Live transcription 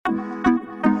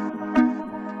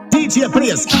DJ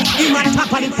plays. Him on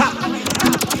top of the top.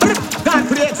 God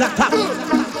for the exact top.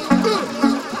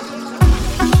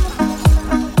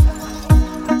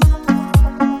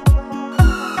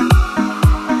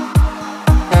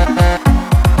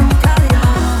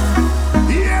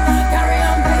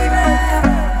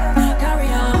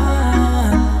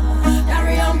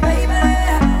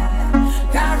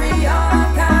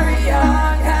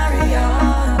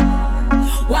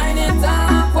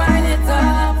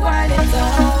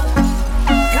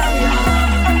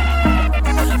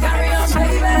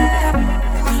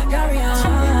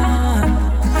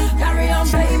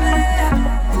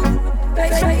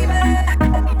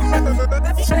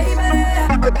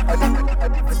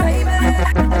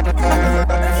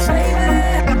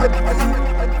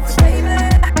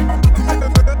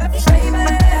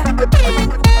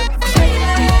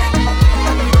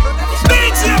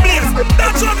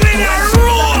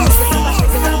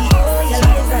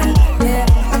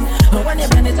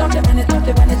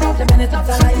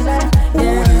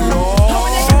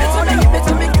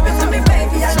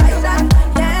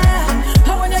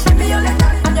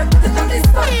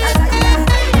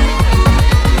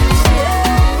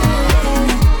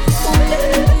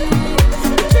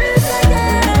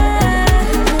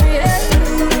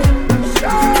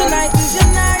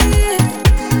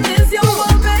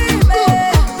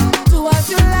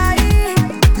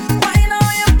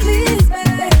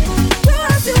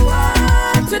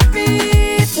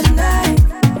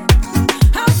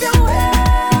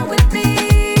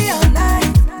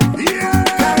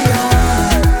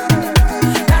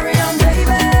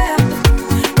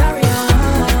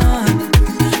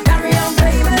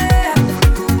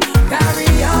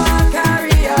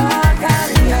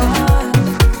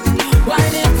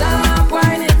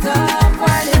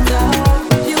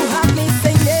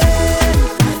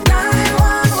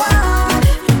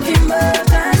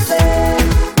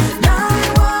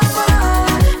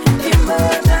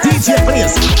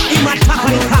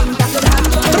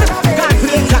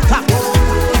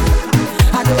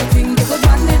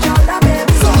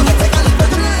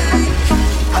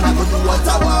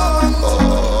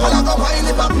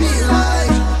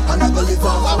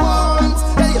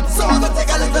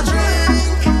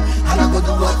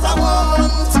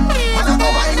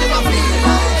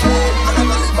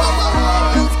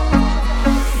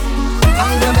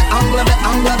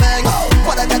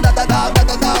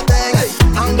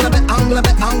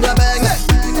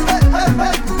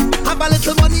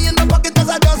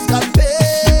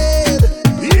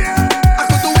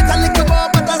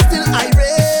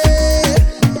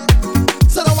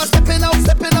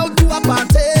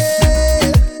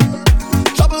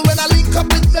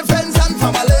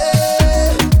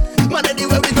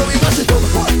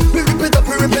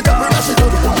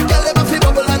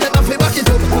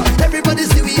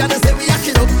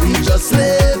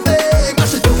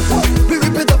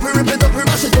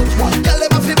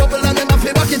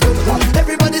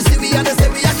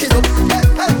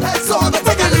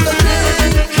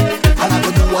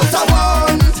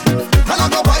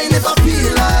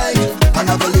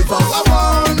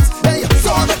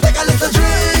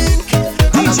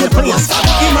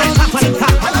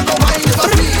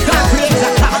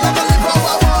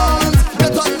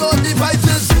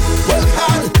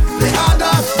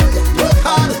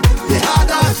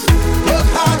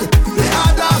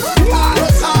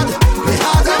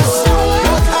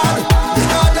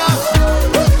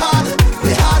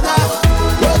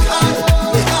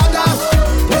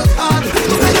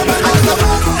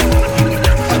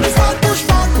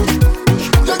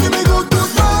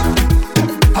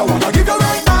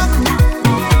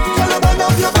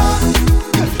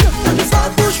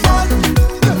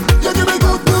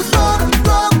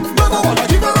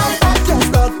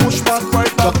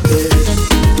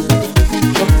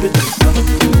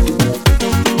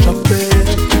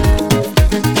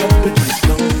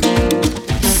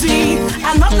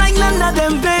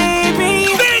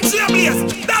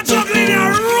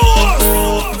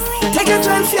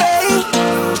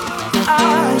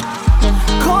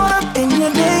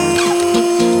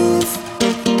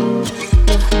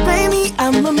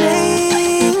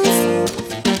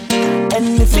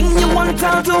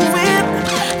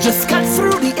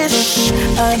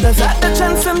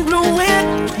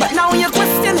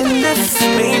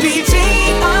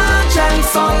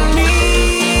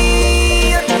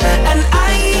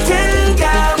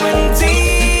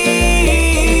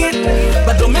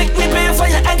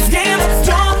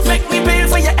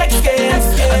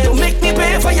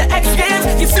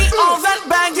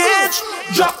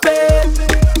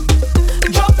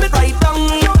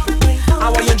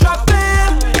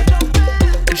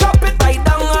 Drop it right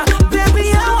down,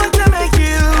 baby. I want to make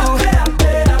you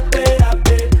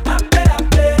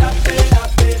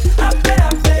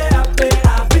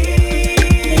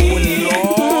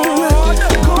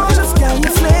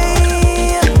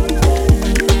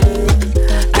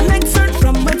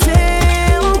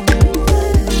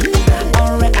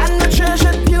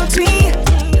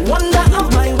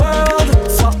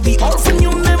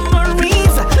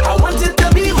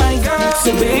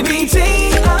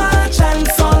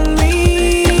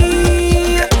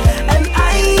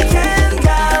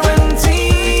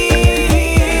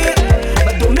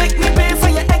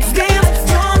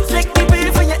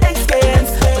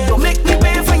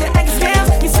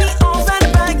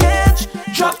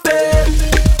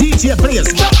DJ players,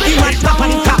 in my top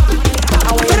and it top.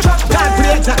 God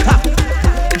creates a top.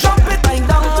 Drop it like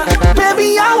down.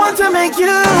 Baby, I want to make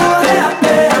you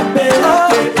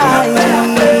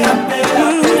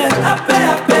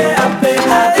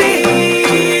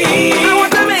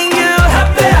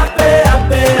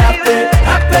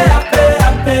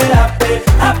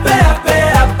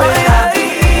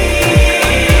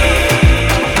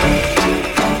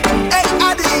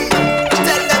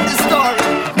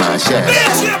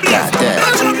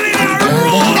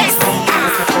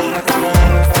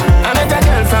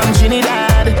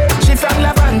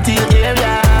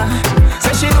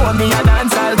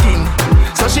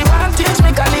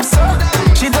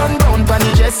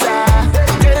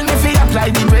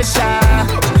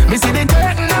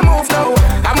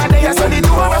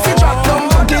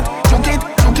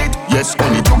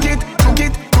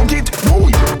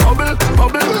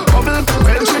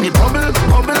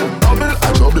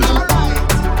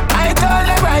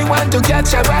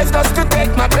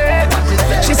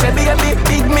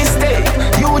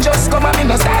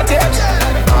happy.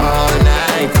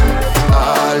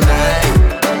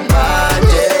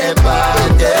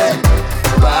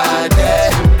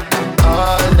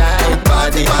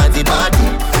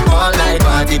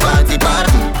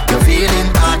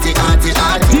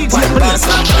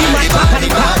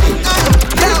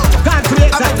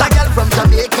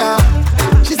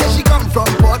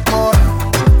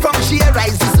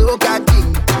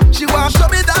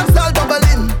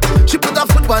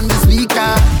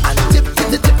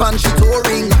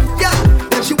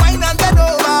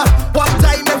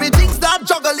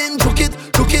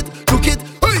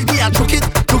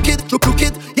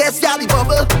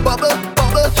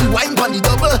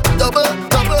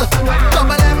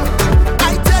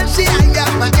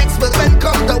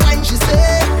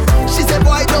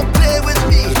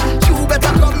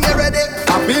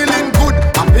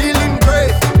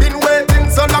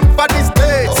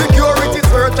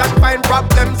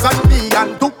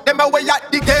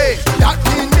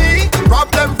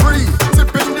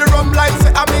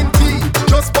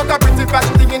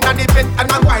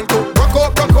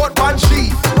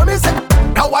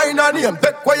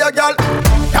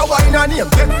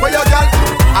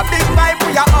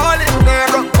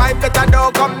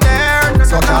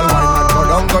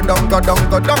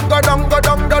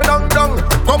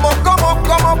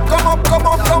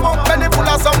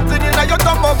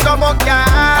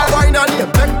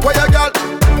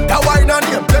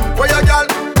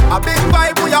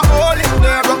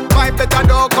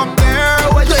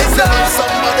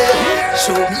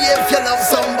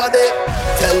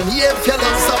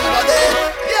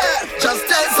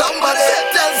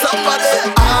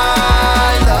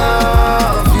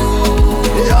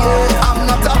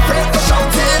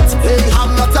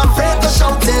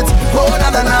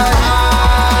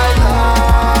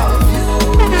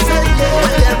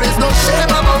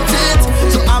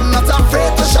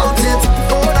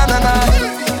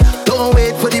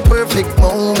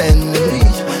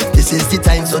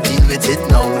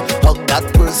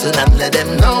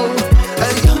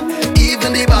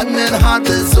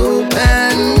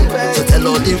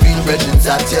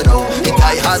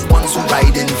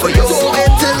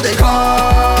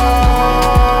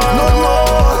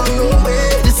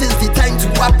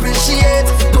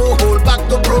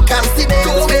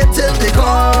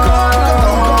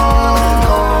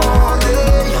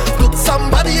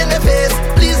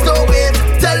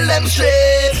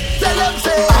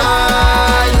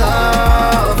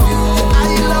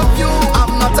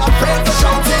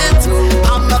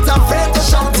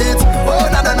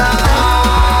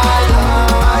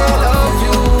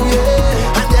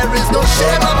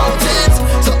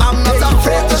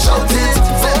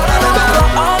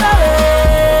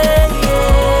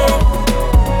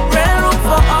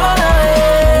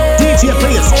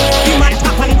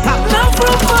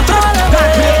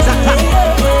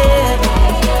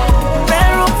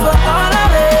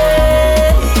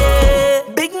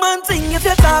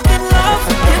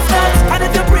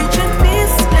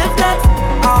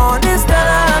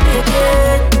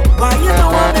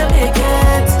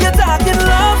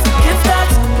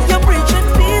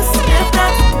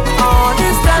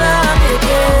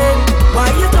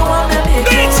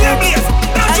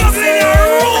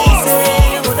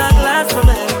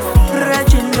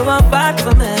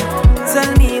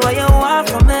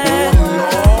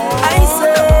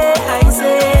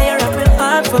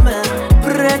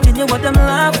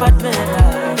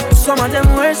 Some of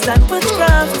them worse than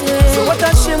witchcraft. So what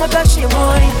a shame,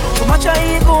 boy. So much of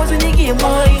egos in the game,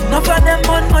 boy. Enough of them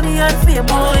want money and fame,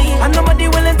 boy. And nobody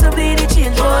willing to be the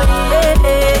change, boy. Hey,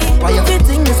 hey. Why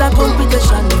everything is a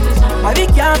competition? Why we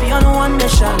can't be on one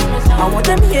mission? I want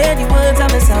them hear the words of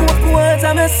my song. Words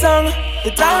of my song.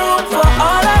 It's a room for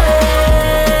all of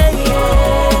it.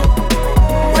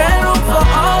 Red room for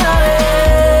all of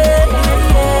it.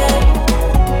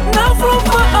 Enough room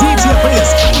for all of it. DJ Prince,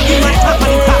 in my top of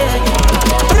the top.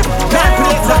 God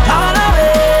creates a top.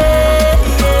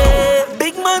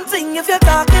 Big man thing if you're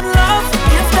talking love,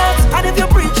 if that, and if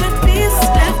you're preaching peace,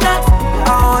 if that,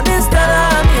 honest that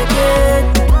I make it.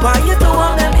 Why you don't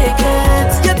want to make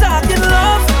it? You're talking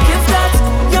love, if that,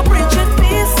 you're preaching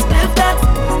peace, if that,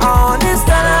 honest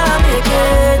that I make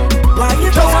it. Why you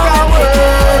don't want to make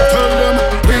it? Tell them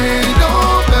we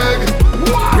don't beg,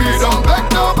 we don't beg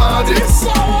nobody,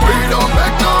 we don't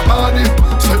beg nobody.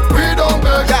 Say we don't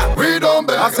beg, we don't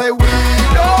beg. I say we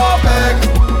don't beg,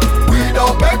 we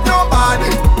don't beg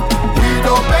nobody, we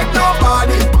don't beg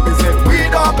nobody. We say we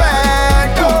don't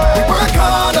beg. We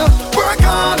work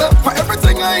harder for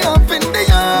everything I have in the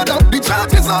yard. The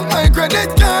charges on my credit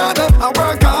card. I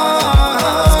work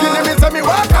hard. Skinny me say me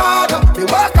work harder, me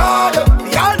work harder.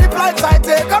 The only flights I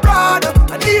take abroad,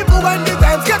 and even when the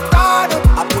times get hard,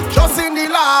 I put trust in the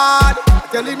Lord.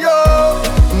 Telling you,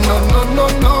 no.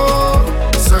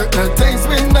 Certain things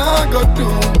we not go do.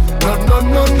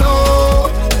 No.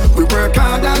 We work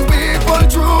hard and we pull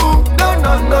through. No.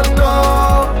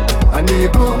 And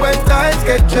even when times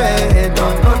get changed, no.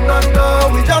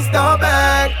 We just don't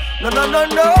beg. No. We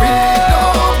don't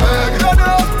beg.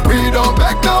 We don't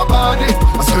beg nobody.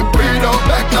 I said we don't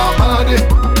beg nobody.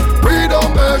 We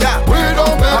don't beg. We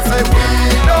don't beg. I said we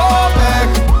don't beg.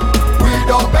 We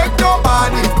don't beg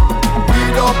nobody. We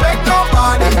don't beg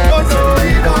nobody.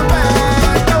 We don't beg.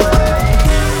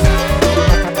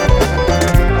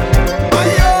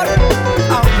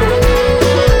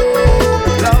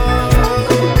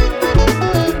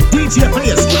 DJ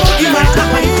Prince, in my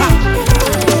top of the top.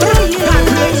 God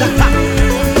creates a top.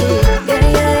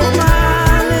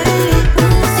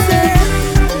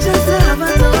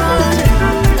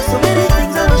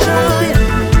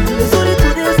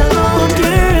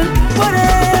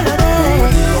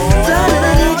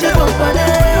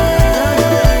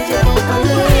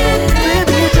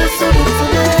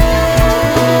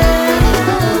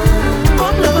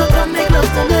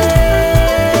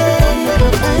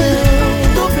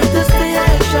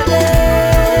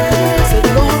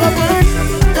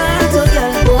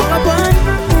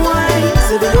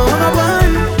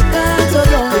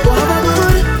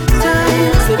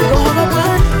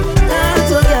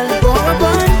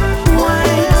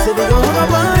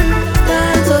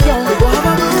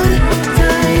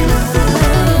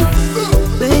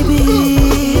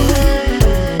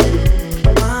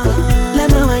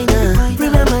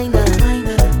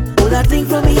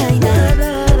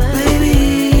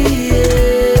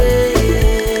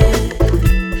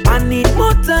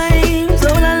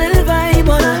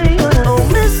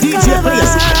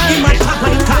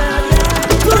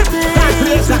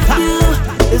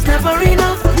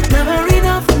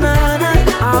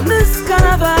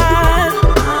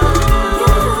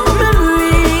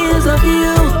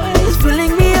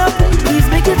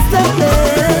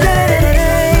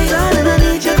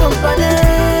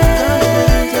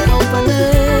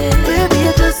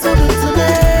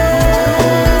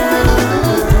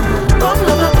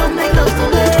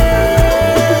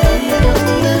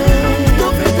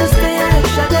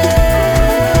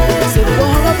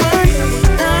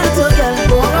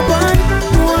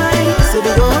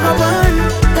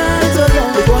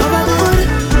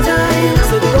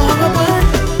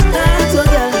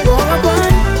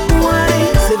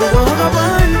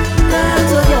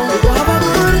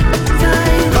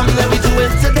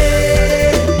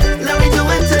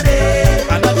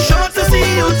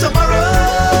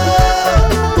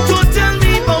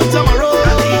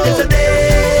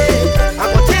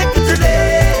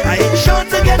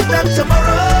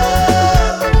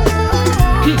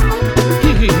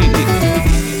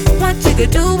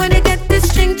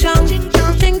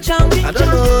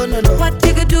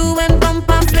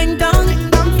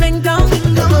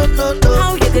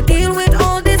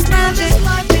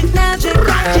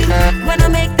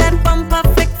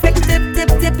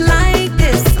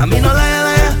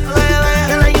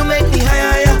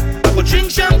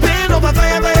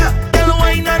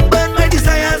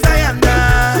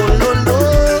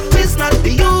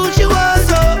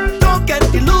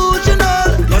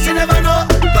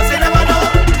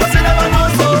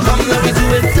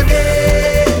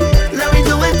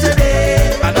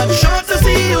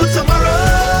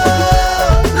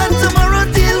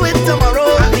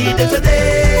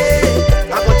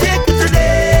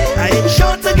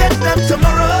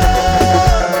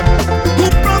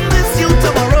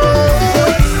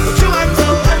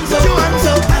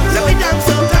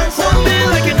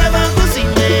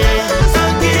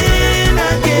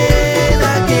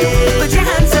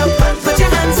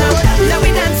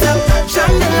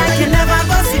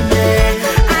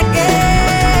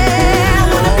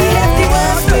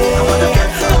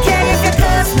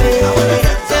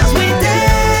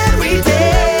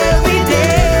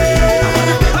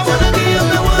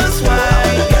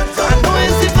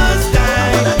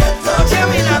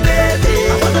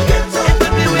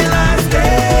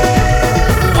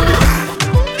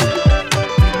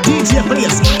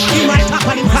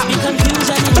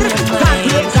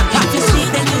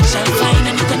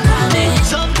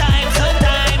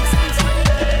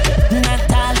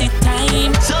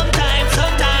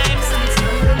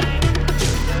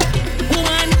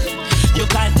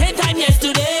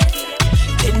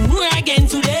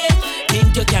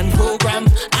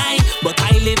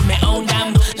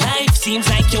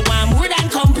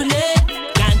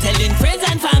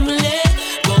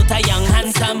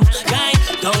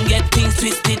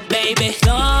 twisted, baby.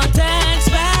 Don't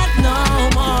expect no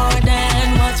more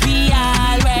than what we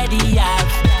already have.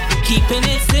 Keeping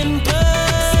it simple.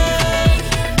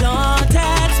 Don't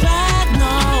expect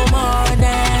no more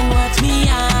than what we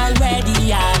already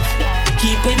have.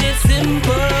 Keeping it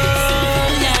simple,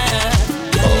 yeah.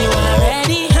 Girl, you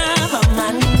already have a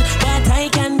man, but I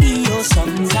can be yours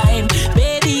sometime.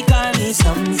 Baby, call me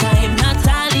sometime, not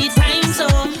all the time. So,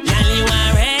 girl, you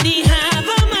already have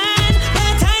a man,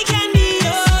 but I can be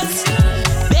yours.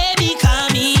 Baby, call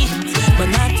me, but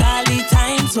not all the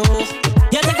time. So,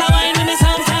 you take a wine with me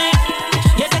sometime.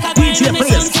 You take a grind with me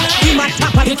sometime.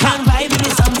 You can vibe with me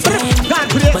sometime,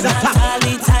 but not all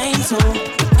the time. So,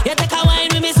 you take a wine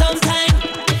with me sometime.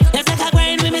 You take a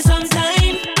grind with me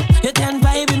sometime. You can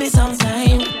vibe with me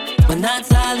sometime, but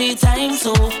not all the time.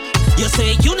 So, you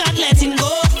say you not letting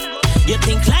go. You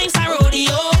think life's a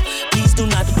rodeo. Please do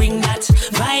not bring that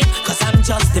vibe, cause I'm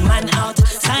just the man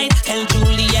outside. Tell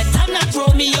Juliet I'm not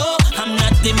Romeo. I'm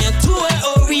not the milk to her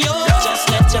Oreo. Just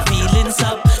let your feelings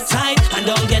subside and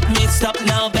don't get mixed up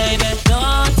now, baby.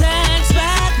 Don't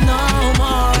expect no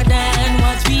more than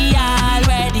what we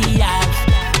already have.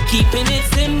 Keeping it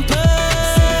simple.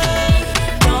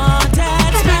 Don't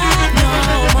expect no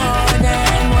more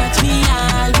than what we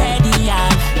already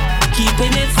have.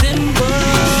 Keeping it simple,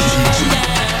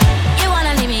 yeah. You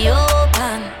wanna leave me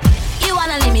open. You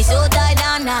wanna leave me so tied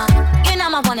down now. You're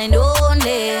not my one and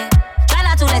only. Try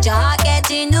not to let your heart get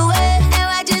in the way. And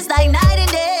we're just like night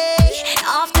and day.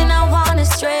 Often I wanna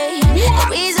stray. The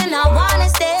reason I wanna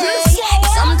stay is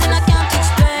something I can't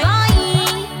explain.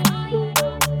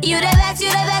 You the vex, you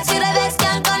the vex, you the vex,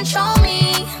 can't control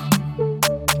me.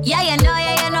 Yeah, you know,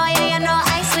 yeah, you know, yeah, you know.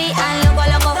 I sweet and loco,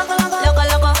 loco, loco, loco,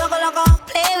 loco, loco.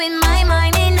 Play with my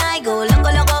mind and I go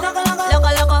loco, loco, loco, loco,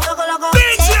 loco, loco.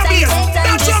 Take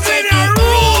time, just take it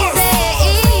easy,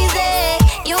 easy.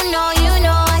 You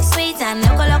know, I sweet and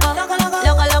loco, loco, loco,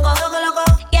 loco, loco, loco.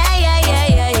 Yeah, yeah, yeah,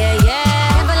 yeah, yeah,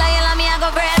 yeah. Never lie, you love me, I go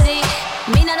crazy.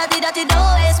 Me not dirty,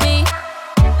 don't waste me.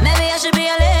 Maybe I should be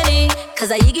a lady,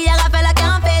 cause I yiggy, I fella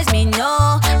can't face me,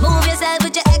 no. Move yourself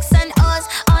with your ex and us.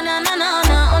 Oh, no, no, no,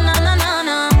 no, oh, no, no, no,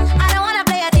 no. I don't wanna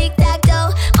play a tic-tac-toe.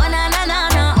 Oh, no, no, no,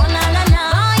 no, oh, no, no, no.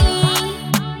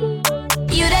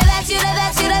 You the vex, you the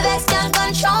vex, you the vex, can't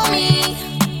control me.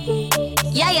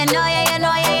 Yeah, you know, yeah, you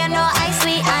know, yeah, you know. I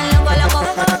sweet and loco, loco,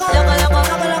 loco, loco,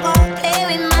 loco, loco. Play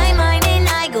with my mind and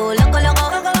I go loco, loco,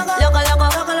 loco, loco,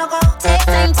 loco, loco. Take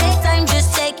time, just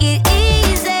take it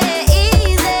easy,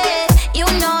 easy. You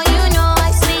know,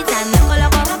 I sweet and loco,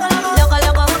 loco, loco, loco,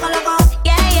 loco, loco.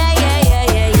 Yeah, yeah, yeah, yeah,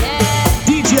 yeah, yeah.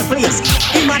 DJ Blaze,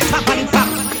 in my top and top.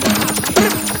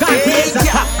 God creates a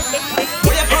top.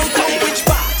 Where you come from, which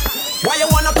part? Why you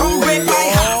wanna come break my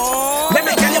heart? Let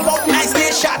me tell you about nice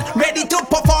day shot. Ready to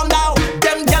perform now.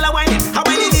 Them gyal are whining, how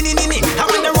whining, ni. How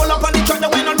when they roll up on the track, they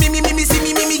whine on me, see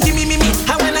me, give me.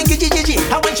 How when I gigi.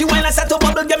 How when she whine, I start to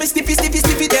bubble, get me stiffy.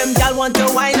 Them gyal want to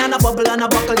whine and a bubble and a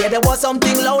buckle. Yeah, there was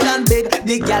something loud and big.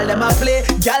 The gyal them a play.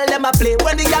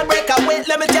 When the gyal break away,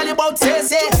 let me tell you about say.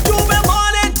 You be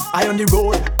morning, I on the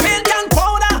road. Paint and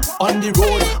powder on the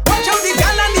road. Watch out the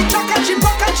gyal and the truck and she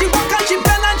buck and she walk and she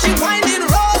bend and she whining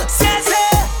roll. Say,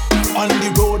 on the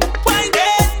road,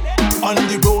 whining on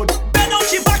the road. Bend out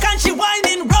she back and she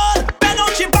whining roll. Bend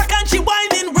out she back and she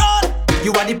whining roll.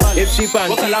 You are the pun. If she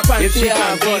panty, if she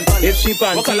panty, if she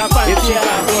panty,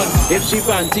 if she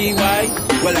panty white,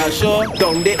 well I sure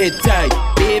down the it tight.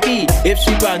 Baby, if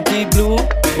she panty blue,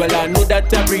 well I know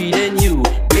that I'm breeding you.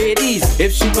 Ladies,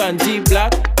 if she panty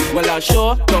black, well I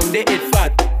sure down the it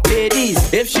fat. Ladies,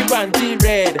 if she panty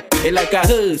red, it like a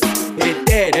hearse, it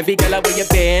dead. Every girl out where you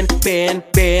bend.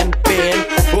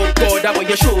 Oh God, that way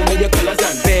you show me your colors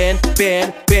and bend.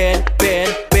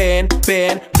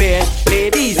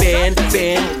 Ladies, bend.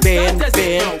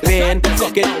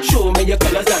 Cock it, show me your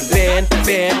colors and bend.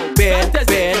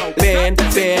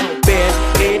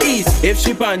 Ladies, if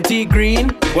she panty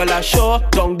green, well I sure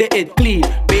down the it clean.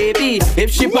 Baby,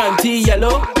 if she panty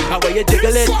yellow, how way you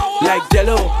jiggle it like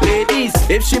jello. Ladies,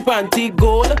 if she panty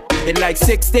gold, it like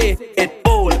 60, it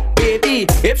old. Baby,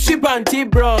 if she panty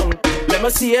brown, let me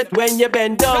see it when you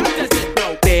bend down.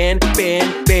 Bend.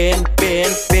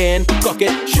 Cock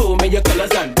it, show me your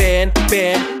colors and bend.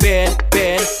 Yeah,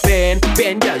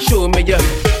 show me your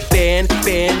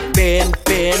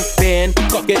bend.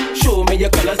 Cock it, show me your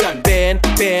colors and bend.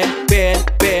 Baby,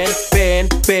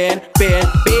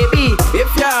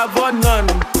 if you have one none,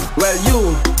 well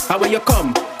you, how will you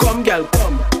come, girl,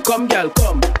 come,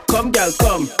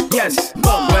 yes,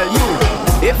 come, well you,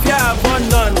 if you have one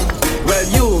none, well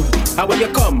you, how will you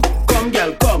come,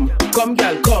 girl, come,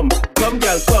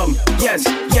 yes,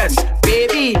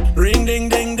 baby, Ring ding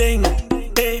ding ding.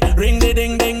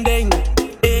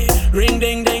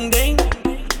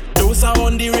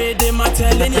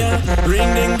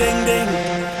 Ring ding ding ding,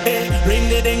 ring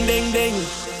ding ding ding ding,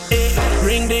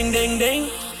 ring ding ding ding.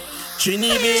 Trini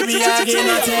baby again,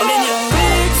 I'm telling you.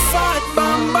 Big fat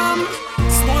bam bam,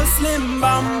 small slim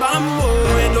bam bam.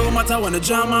 Oh, it don't matter when the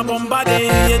jam a bumper day.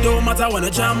 It don't matter when the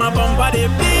jam a bumper day.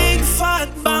 Big fat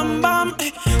bam bam,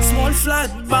 small flat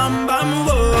bam bam.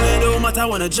 Oh, it don't matter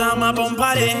when the jam a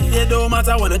bumper day. It don't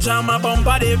matter when the jam a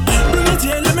bumper day. Bring it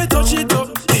here, let me touch it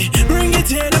up. Bring it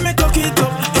here, let me cock it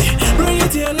up. Bring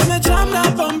it here, let me jam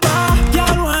that bumper.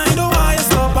 Y'all wind the wire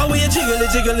stop. How you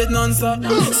jiggle it non-stop.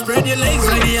 Spread your legs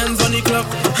like the hands on the clock.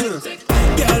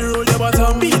 Girl, roll your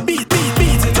bottom. Beat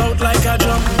it out like a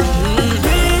drum.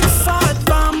 Big fat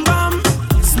bam bam,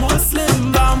 small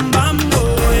slim bam bam.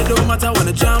 Oh, it don't matter when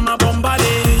the jam a bumper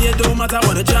day. It don't matter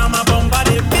when the jam a bumper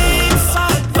day. Big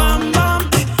fat bam bam,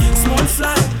 small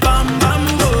flat bam bam.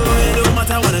 Oh, it don't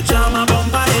matter when the jam a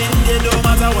bumper day. It don't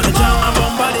matter when the jam a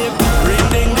bumper day. Ring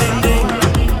ding ding ding,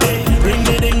 ring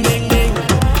ding ding ding ding,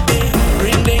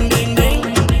 ring ding ding ding.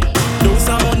 Those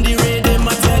are on the rhythm,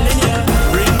 I'm telling ya.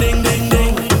 Ring ding ding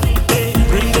ding,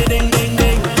 ring ding ding ding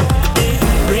ding,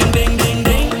 ring ding ding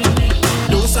ding.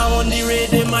 Those are on the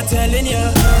rhythm, I'm telling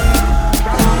ya.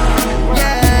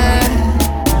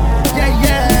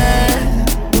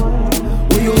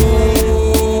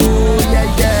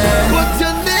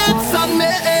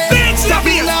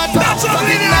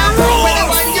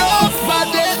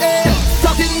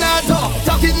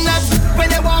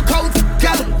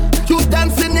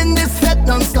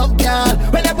 Non-stop, girl.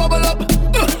 When I bubble up,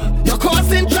 you're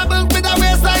causing trouble with a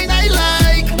waistline I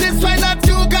like. This why that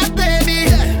you got, baby.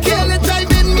 Kill it,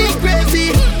 driving me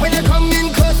crazy. When you come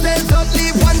in close, there's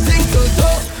only one thing to do.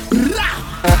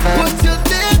 Put your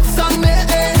lips on me,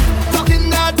 talking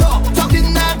that talk.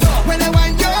 When I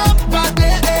wind you up,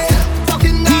 body,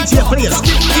 talking that DJ Players,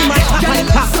 you might have my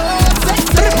pop.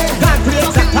 God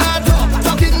creates a pop.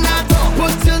 Talking that talk.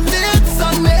 Put your lips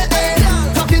on me,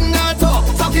 talking that talk.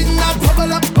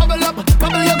 Bubble up,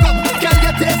 bubble your gum. Girl,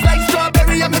 you taste like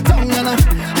strawberry on my tongue, and I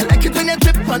like it when you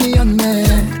drip on the on me.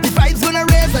 The vibes gonna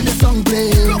raise and the song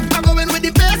play. I'm going with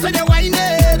the bass when you whine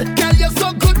it. Girl, you're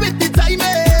so good with the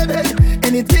timing.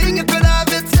 Anything you could have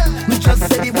it. Me just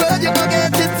say the word, you gonna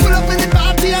get it. Pull up in the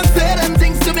party and say them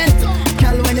things to me.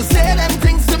 Girl, when you say them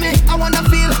things to me, I wanna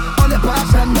feel all the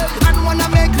passion and wanna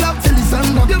make love till the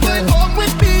sun up. You're going home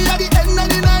with me at the end of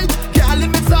the night. Girl,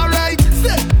 if it's alright,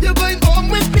 say you're going home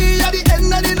with me at the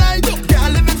end of the night.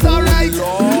 Girl, if it's alright,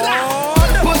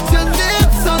 put your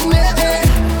lips on me,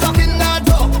 talking that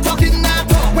talk.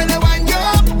 When I wind you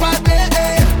up, body,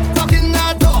 talking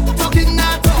that talk.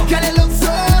 Girl, you look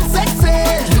so sexy,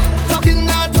 talking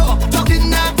that talk.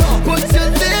 Put your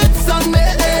lips on me,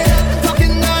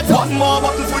 talking that talk. One more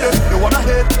bottle for them, they wanna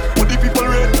hate, put the people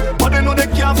red, but they know they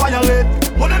can't violate.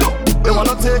 What they do? They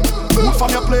wanna take food from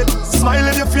your plate, smile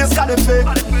in your face, got it fake.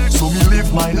 So me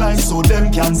live my life so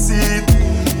them can see it,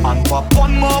 and pop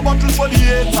one more bottle for the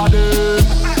hater them.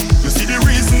 You see the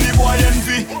reason the boy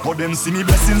envy, but them see me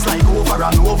blessings like over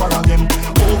and over again.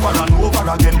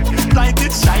 Light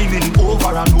it shining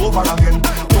over and over again.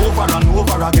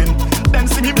 Them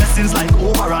see me blessings like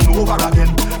over and over again.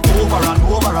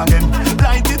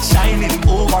 Light it shining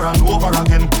over and over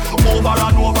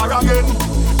again.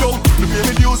 Yo, the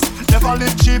baby dues never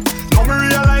live cheap. Now me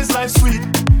realize life's sweet,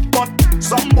 but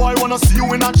some boy wanna see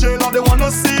you in a jail or they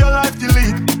wanna see your life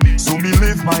delete. So me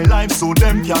live my life so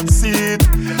them can see it,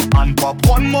 and pop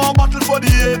one more bottle for the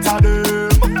hater them.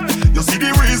 You see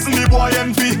the reason the boy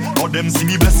envy, but them see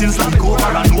me blessings like over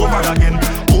and over again.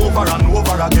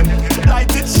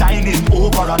 Light it shining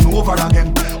over and over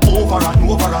again.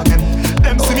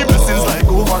 Them see me blessings like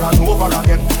over and over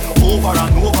again.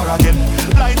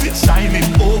 Light it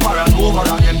shining over and over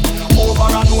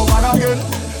again.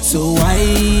 So why,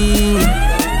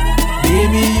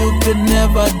 baby, you could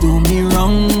never do me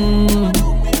wrong.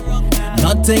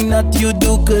 Nothing that you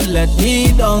do could let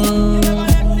me down.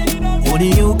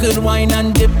 Only you could whine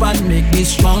and dip and make me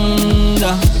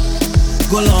stronger.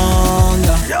 Go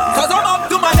longer. Cause I'm up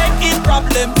to my neck in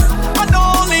problems, and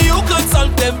only you could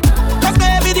solve them. Cause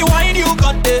baby, the wine you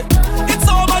got there, it's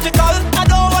so magical, I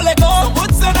don't wanna let go. Some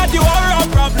would say that you are a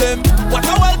problem, what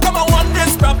a welcome, I want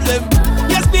this problem.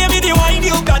 Yes, baby, the wine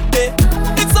you got there,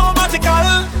 it's so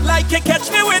magical. Like you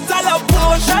catch me with a love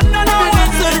potion, and I want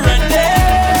to surrender.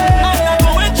 And I'm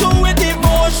going through with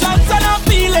emotions, and I'm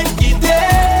feeling giddy.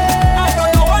 I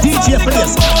don't know what's DJ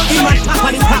Players, you might have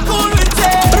my pop. cool with it.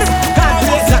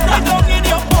 Down in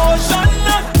your potion,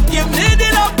 give me the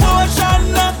love potion.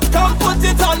 Come put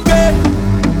it on, girl.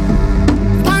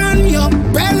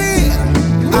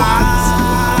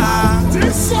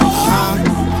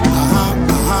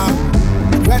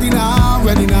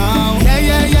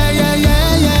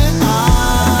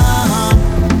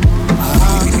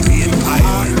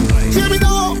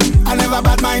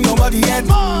 nobody yet.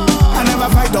 I never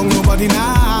fight down nobody,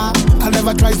 nah. I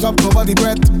never try stop nobody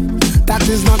breath. That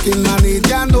is not in my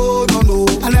nature, no, no, no.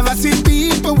 I never see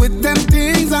people with them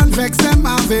things and vex them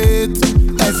of it,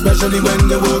 especially when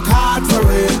they work hard for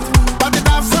it. But it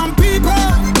have some people,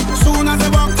 soon as they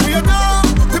walk through your door,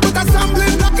 they put a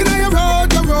stumbling block in your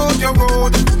road, your road, your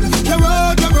road, your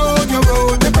road, your road, your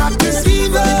road. They practice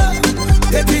evil,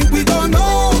 they think we don't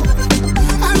know.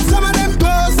 And some of them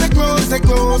close, they close, they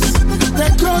close, they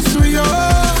close to you.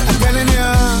 I'm telling you,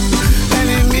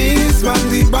 enemies from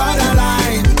the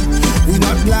borderline. We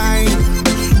not blind,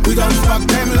 we don't fuck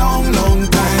them long, long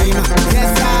time.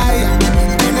 Yes,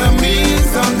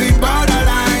 enemies on the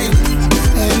borderline.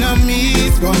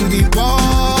 Enemies from the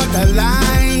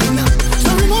borderline.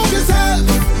 So remove yourself.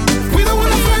 We don't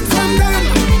want to friend from them.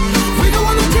 We don't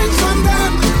want to drink from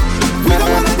them. We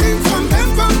don't want to drink from them,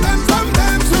 from them, from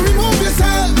them. So remove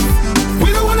yourself.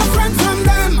 We don't want to friend from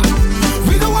them.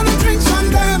 We don't want to drink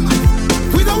from them.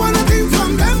 We don't want to drink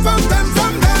from them, from them,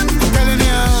 from them. I'm telling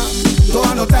you, don't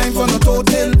have no time for no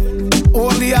total.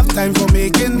 Only have time for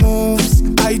making moves.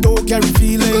 I don't carry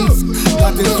feelings.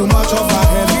 That is too much of a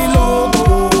heavy load.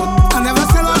 I never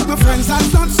sell out my friends.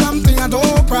 That's not something I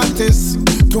don't practice.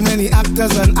 Too many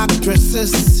actors and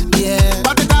actresses, yeah.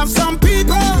 But it have some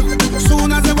people,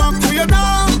 soon as they walk through your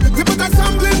door, they put a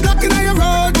stumbling block in your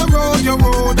road, your road, your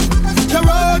road, your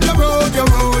road, your road, your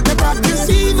road. They practice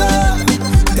evil,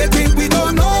 they think we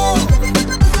don't know.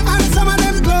 And some of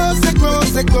them close, they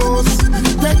close, they close,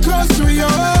 they close to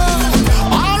you.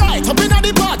 Alright, up in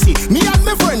the party, me and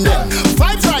my friend them.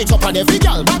 Vibes right up on every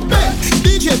girl back then.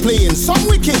 DJ playing some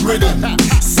wicked rhythm.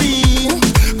 See,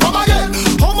 come again.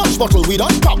 How much bottle we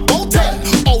don't pop? About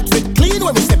 10. Outfit clean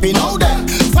when we stepping out them.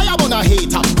 Fire on a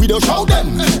hater, we don't show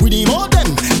them. We demote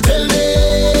them. Tell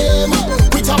them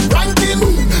we top ranking.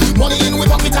 Money in we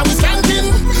pocket and we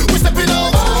skanking. We stepping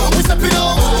out, we stepping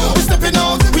out, we stepping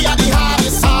out. We are the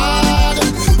hardest hard.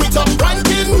 We top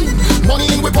ranking. Money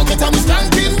in we pocket and we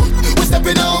skanking. We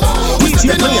stepping out, we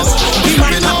stepping out, we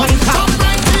stepping out. Top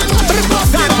ranking.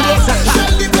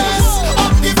 Shell the place,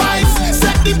 up the vibes,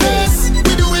 set the pace.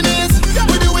 We doing it,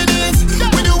 we doing it,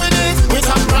 we doing it. We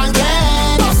top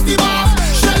ranking. Bust the bar,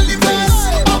 shell the place,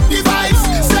 up the vibes,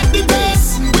 set the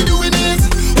pace. We doing it,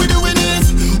 we doing it,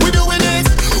 we doing it.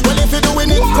 Well, if you're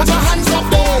doing it, put your hands up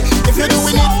there. If you're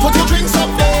doing it, put your drinks up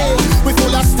there. We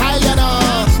full of style, you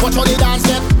know. Watch how they dance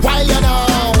get wild, you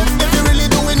know. If you're really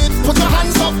doing it, put your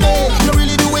hands up there. You're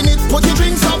really doing it, put your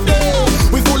drinks up there.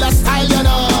 We full of style, you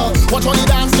know. Watch how they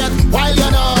dance get wild, you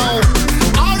know.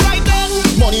 Alright then,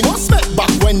 money must spend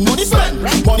back when money spend.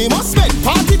 Money must spend,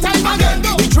 party time again.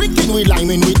 We drinking, we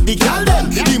liming with the gal them.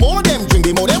 The more them drink,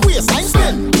 the more them waistline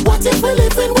spend. What if we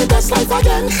living with best life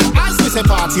again? As we say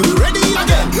party, we ready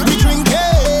again. We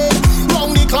drinking,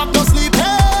 round the clock, don't sleep,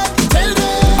 hey. Tell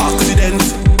them. Accident,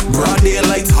 broad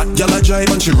daylight, hot gal a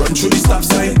drive and she run through the stop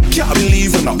sign. Can't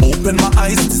believe when I open my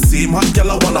eyes, the same hot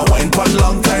gal I wanna wine for a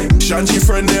long time. Shanty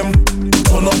friend them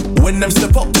turn up when them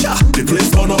step up, yeah, the place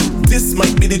turn up. This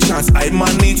might be the chance I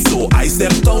man need, so I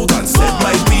stepped out and said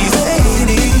my piece.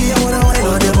 Lady, I wanna wine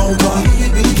on your bumper.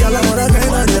 Girl, I wanna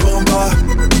grind on your bumper.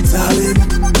 Darling,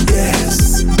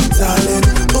 yes, darling,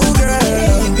 oh girl,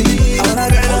 I wanna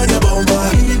grind on your bumper.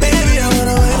 Baby, I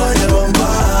wanna wine on your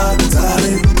bumper.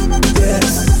 Darling,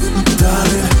 yes,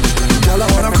 darling, Girl, I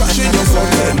wanna crash in your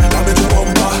front end, I'm in your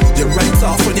bumper. You right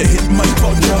off when you hit my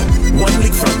contra. One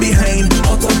lick from behind,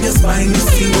 out of your spine. You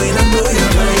see when I blow your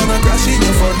mind. I wanna crash in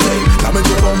your front end, I'm in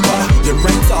your bumper. You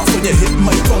right off when you hit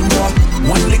my contra.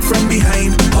 One lick from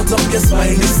behind, out of your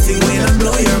spine. You see when I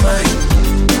blow your mind.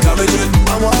 Damage it,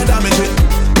 I wanna damage it.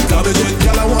 Damage it,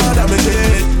 girl, I wanna damage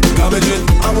it. Damage it,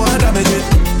 I wanna damage it.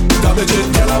 Damage it,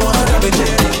 girl, I wanna damage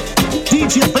it.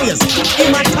 DJ players,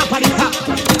 in my top of the top.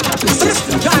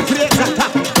 God creates a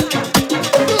top.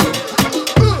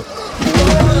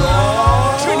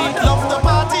 Trinity love the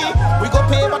party. We go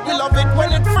pay, but we love it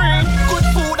when it's free. Good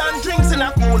food and drinks in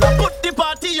a cooler. Put the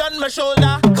party on my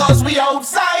shoulder. Cause we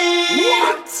outside.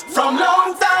 What? From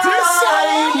long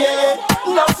time. Yeah.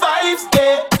 No vibes,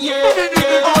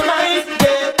 yeah. All night,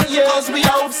 yeah. Cause we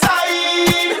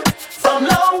outside. From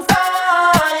long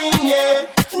time, yeah.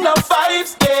 No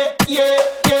vibes, yeah.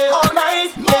 All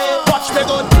night, yeah. Watch me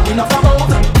go. We knock a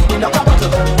bottle, we knock a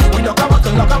bottle. We knock a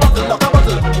bottle, knock a bottle, knock a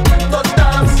bottle. Touch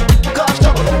dance, cause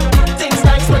trouble. Things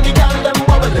nice when the girl them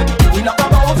bubbling. We knock a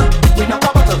bottle, we knock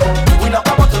a bottle. We knock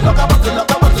a bottle, knock a bottle,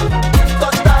 knock a bottle.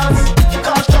 Touch dance,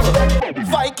 cause trouble.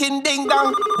 Viking ding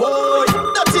dong, boy.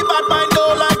 Dirty bad mind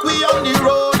don't like we on the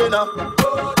road, you know.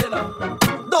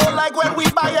 Don't like when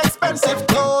we buy expensive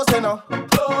clothes, you know.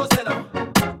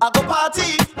 I go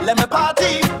party, let me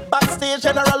party. backstage,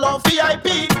 general or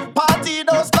VIP. Party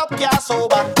don't stop, can't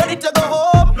sober. Ready to go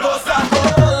home, no stop,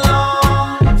 hold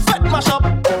on. Fed mash up,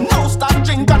 no stop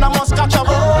drink and I must catch up,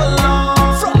 hold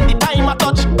on. From the time I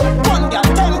touch, 1 girl,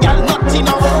 10 girl, not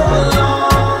enough, hold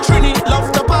on. Trini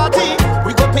love the party,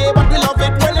 we go pay but we love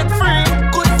it when it's free.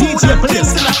 Good food and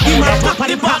drinks in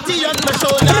the party on my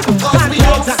shoulder, cause we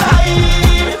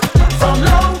outside from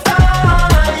long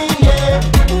time, yeah.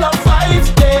 No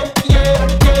 5 day,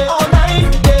 yeah, all night,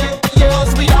 yeah,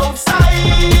 cause we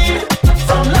outside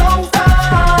from long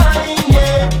time,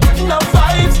 yeah. No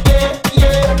 5 day,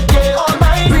 yeah, all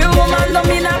night. Real woman don't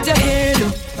mean that you hear you.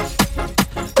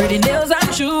 Pretty nails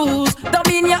and shoes don't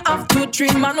mean you have to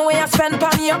treat man when you spend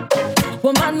on you.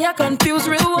 Woman you confused,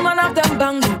 real woman have them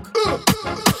bang book.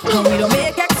 And we don't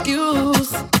make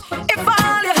excuse. If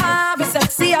all you have is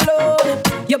sexy alone,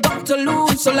 you're bound to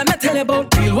lose. So let me tell you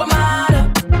about real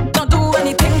woman. Don't do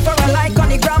anything for a like on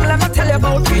the gram. Let me tell you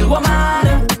about real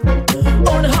woman.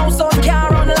 Own house, own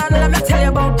car, own land. Let me tell you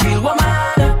about real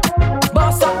woman.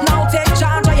 Boss up now, take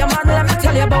charge of your man. Let me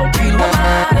tell you about real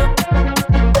woman.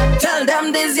 Tell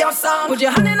them this your song. Put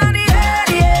your hand in on the air,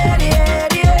 yeah, yeah,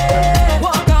 yeah.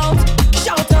 Walk out,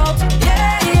 shout out,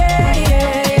 yeah, yeah,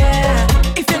 yeah,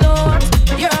 yeah. If you know what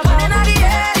you're about. In on the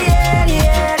air, yeah,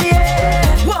 yeah,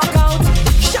 yeah. Walk out,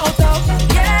 shout out,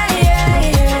 yeah, yeah,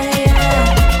 yeah,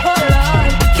 yeah. Hold on,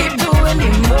 keep doing the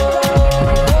most.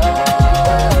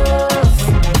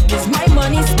 It's my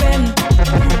money spent,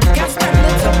 can't spend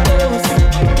it suppose.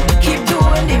 Keep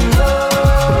doing the most.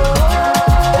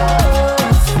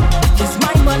 It's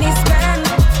my money spent,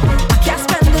 I can't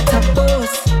spend it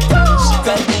suppose. She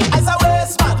tell me as a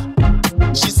waste man.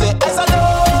 She say as a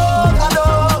dog.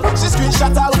 She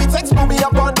screenshot all we text, put me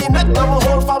up on the net. Now my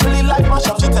whole family life mash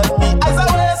up. She tell me as a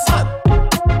waste man.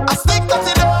 I stick to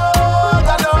the dog.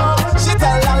 She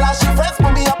tell all she friends,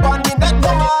 put me up on the net.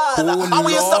 Come on, and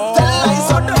we stop tell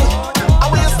lies on me. And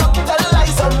we stop tell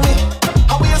lies on me.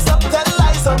 And we stop tell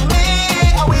lies on me.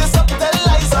 And we stop tell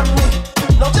lies on me.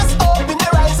 Now just open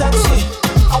your eyes and see.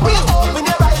 And we open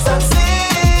your eyes and see.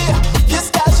 This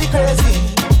girl she crazy,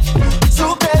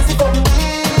 too crazy for me.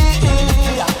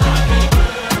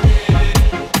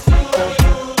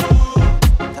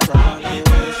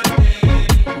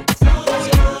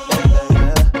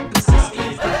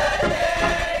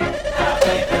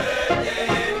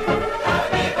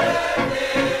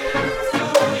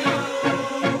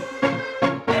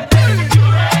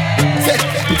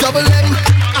 Double M,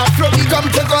 Afro come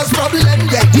to cause problem,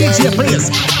 yeah, yeah. DJ please,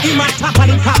 in my top of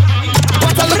the pop.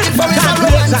 What I'm looking for is a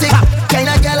romantic kind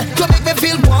of girl to make me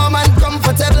feel warm and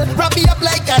comfortable. Wrap me up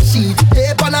like a sheet,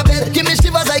 tape on a bed. Give me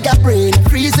shivers like a brain,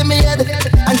 freeze in me head.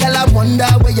 And girl, I wonder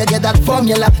where you get that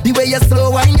formula. The way you slow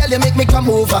wine, girl, you make me come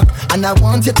over. And I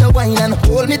want you to wine and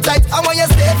hold me tight. I want you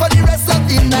stay for the rest of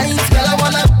the night. Girl,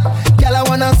 I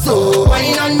wanna so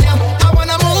wine on you. I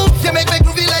wanna move, you make me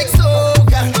groovy like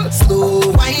soca.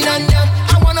 Slow wine on you.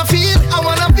 I wanna feel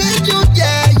you,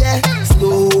 yeah, yeah.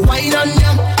 Slow wine on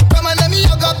you. Come on, let me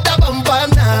hug up the bumper,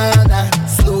 nana.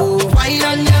 Slow wine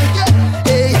on you.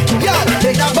 Hey, girl,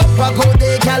 take that bumper, go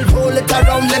there, girl. Roll it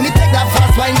around, let me take that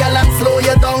fast wine, girl, and slow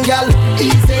you down, girl.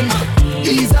 Ease in,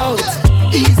 ease out,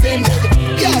 ease in,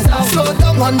 ease out. Slow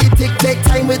down on the tick, take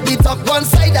time with the top. One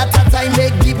side at a time,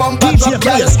 make the bumper drop,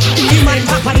 girl. Ease in,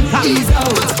 ease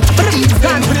out, ease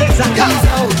in, ease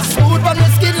out. Smooth on the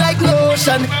skin like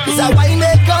lotion. It's a wine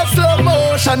make a slow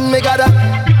motion, me gotta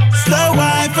Slow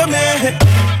wine for me,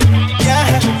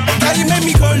 yeah. Girl, you make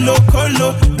me go low.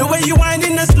 The way you wind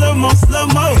in the slow mo.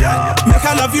 Make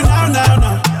I love you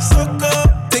now. So go,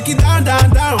 take it down.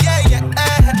 Yeah.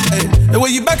 Hey, the way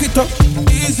you back it up,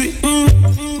 easy.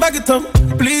 Back it up,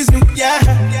 please me, yeah.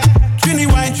 Trini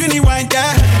wine,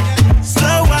 yeah.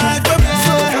 Slow wine for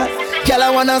me. Girl,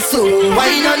 I wanna slow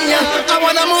wine on ya. I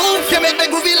wanna move, you make me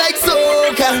groovy like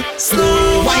soca.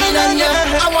 Slow wine on ya.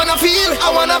 I wanna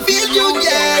feel you,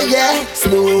 yeah.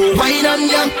 Slow wine on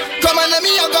ya. Come on, let me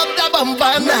hug up the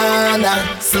bumper, nana.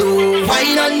 Slow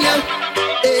wine on ya.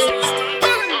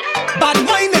 Bad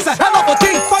wine is a hell of a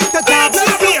thing. Fight the dance,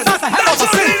 that's a hell of a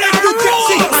thing. You can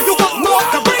see, and you got more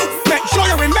to bring. Make sure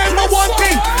you remember one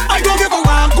thing. I don't give a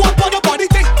round, go up on the body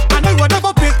thing. And I would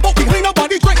never pick, but behind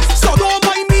nobody drink. So don't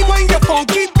mind me when you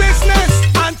funky business.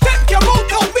 And take your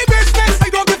mouth out me business. I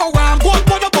don't give a round, go up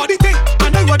on the body thing.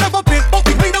 And I would never pick, but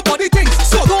behind nobody drink.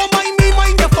 So don't mind me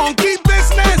when you funky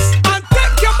business. And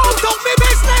take your mouth out me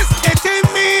business. It ain't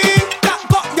me that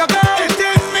got your girl. It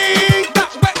ain't me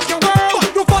that wet your world. But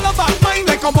you follow back mine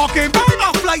like a mockingbird. I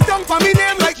fly down for me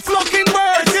name like flocking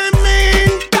bird. It ain't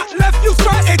me that left you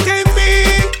stressed. It ain't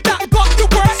me that got you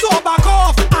burst. So back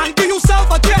off and give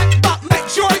yourself a check. But make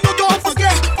sure you don't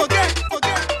forget.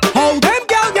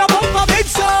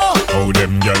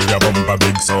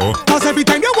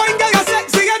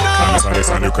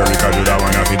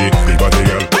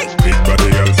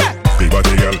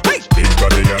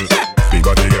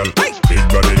 Big body girl, big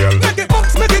body girl. Make it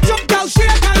bounce, make it jump, girl.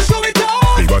 Shake and show it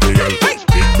off. Big body girl, big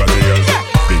body girl.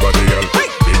 Big body girl,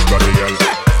 big body girl.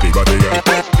 Big body girl,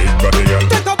 big body girl.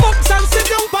 Take a box and sit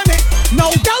down on it. Now,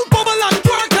 girl, bubble and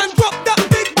twerk and drop that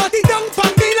big body down for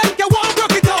me like you want to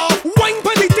rock it off. Wine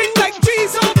for the thing like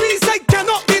G's on B's. I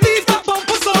cannot believe that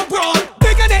bumper so broad.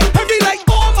 Big and it heavy like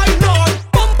oh my lord.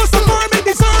 Bumper so firm and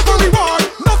deserve a reward.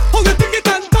 Now, hold your ticket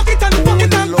and tuck it and fuck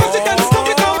it and press it and stuck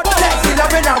it out. Sexy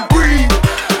loving and breathe.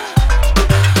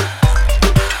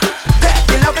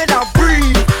 Sexy loving and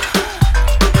breathe.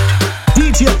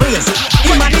 DJ Blaze,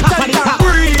 in my top of the top.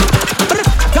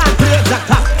 Can't play that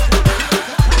top.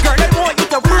 Girl, I want you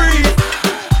to breathe.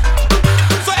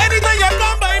 So anytime you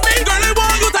come by me, girl, I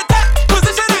want you to take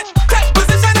position and bang,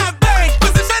 position and bang,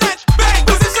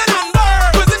 position and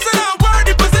word, position and word,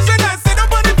 the position and sit up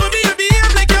on it for me and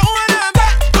behave like you own and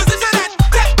back, position and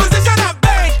take position and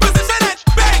bang, position and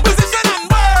bang, position and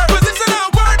word, position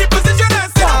and word, the position and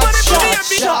sit up on it for me and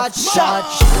behave. Shot.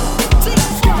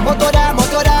 Motora.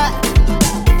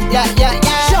 Yeah.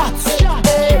 Shots.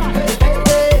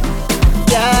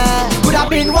 Yeah. Could have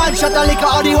been one shot of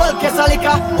liquor or the whole case of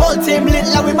liquor. Whole team lit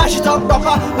like we mash it up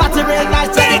proper. Party real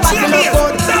nice, tell the party look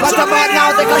good. What about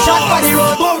now? Take a shot for the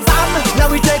road. Boom bam.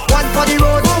 Now we take one for the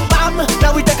road. Boom bam.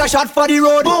 Now we take a shot for the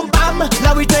road. Boom bam.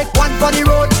 Now we take one for the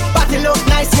road. Party look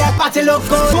nice, yeah. Party look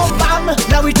good. Boom bam.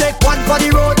 Now we take one for the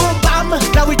road. Boom bam.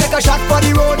 Now we take a shot for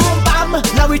the road. Boom bam.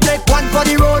 Now we take one for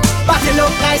the road. Party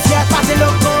look nice, yeah. Party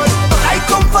look good. I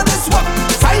come for this one.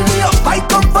 Sign me up. I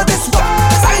come for this one.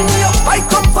 Sign me up. I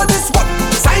come for this one.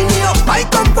 Sign me up. I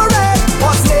come for it.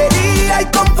 Boss lady, I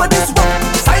come for this one.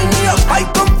 Sign me up. I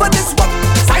come for this one.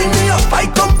 Sign me up. I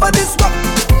come for this one.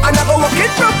 I never walk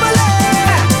it properly.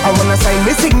 I wanna sign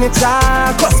my signature,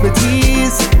 cross my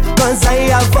T's, cause I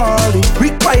have all the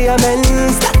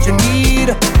requirements that you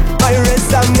need. My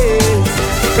resume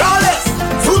flawless,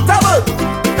 suitable,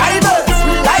 diverse,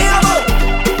 reliable.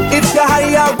 If you're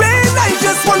hiring, I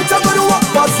just want to go to work.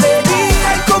 Boss lady,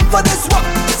 I come for this work.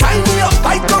 Sign me up,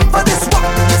 I come for this work.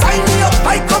 Sign me up,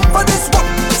 I come for this work.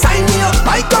 Sign me up,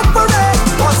 I come for it.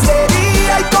 Boss lady,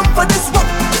 I come for this work.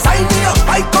 Sign me up,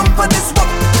 I come for this work.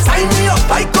 Sign me up,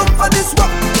 I come for this work.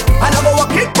 I never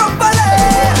walk it properly.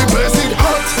 The place is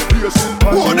hot.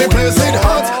 Oh, the place is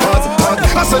hot.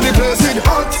 I said the place is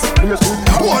hot.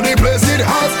 Oh, the place is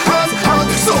hot.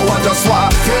 So I just want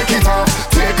take it off.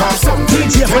 Take off something.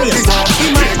 Take it off.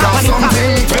 Take off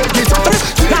something. Take it off.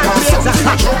 Take off something.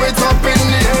 I throw it up in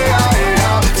the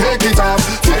air. Take it off.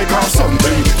 Take off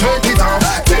something. Take it off.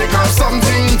 Take off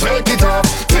something. Take it off.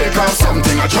 Take off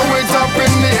something. I throw it up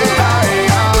in the air.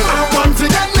 I want to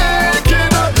get naked.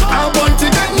 I want to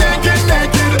get naked.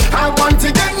 I want to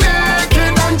get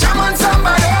naked and jam on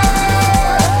somebody.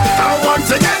 I want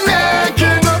to get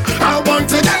naked. I want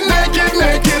to get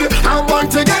naked. I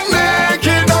want to get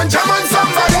naked and jam on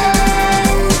somebody.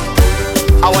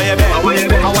 How are you been? How are you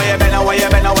been? How are you been? How are you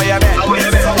been? How are you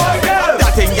been?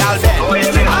 That thing, y'all been. How are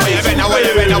you been? How are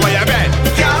you been? How are you been?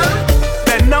 Y'all,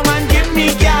 bend down and give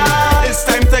me, y'all. It's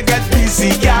time to get busy,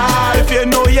 y'all. If you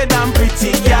know you're damn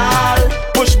pretty, y'all,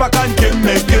 push back and give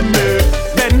me.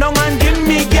 Bend down and give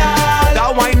me, y'all.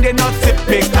 That wine they not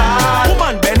typical.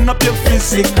 Woman, bend up your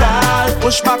physical.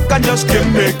 Push back and just give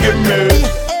me.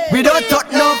 We don't talk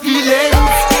no feelings.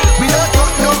 We don't talk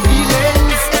no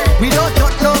feelings. We don't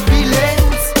talk no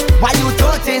feelings. Why you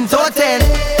talking?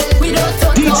 We don't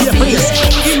talk no feelings.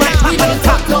 We don't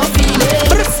talk no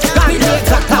feelings. We don't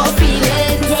talk no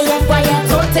feelings. Why you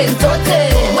talking?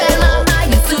 Well, mama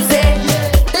used to say,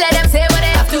 let them say what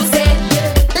they have to say.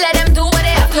 Let them do what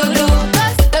they have to do.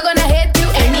 'Cause they're gonna hate you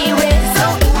anyway. So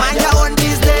mind your own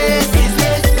business.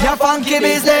 Your funky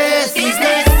business.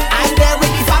 I'm there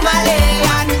with the family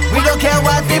and we don't care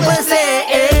what people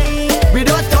say. We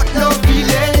don't talk no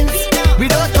feelings. We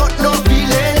don't talk no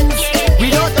feelings. We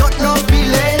don't talk no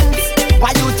feelings.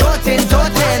 Why you talking?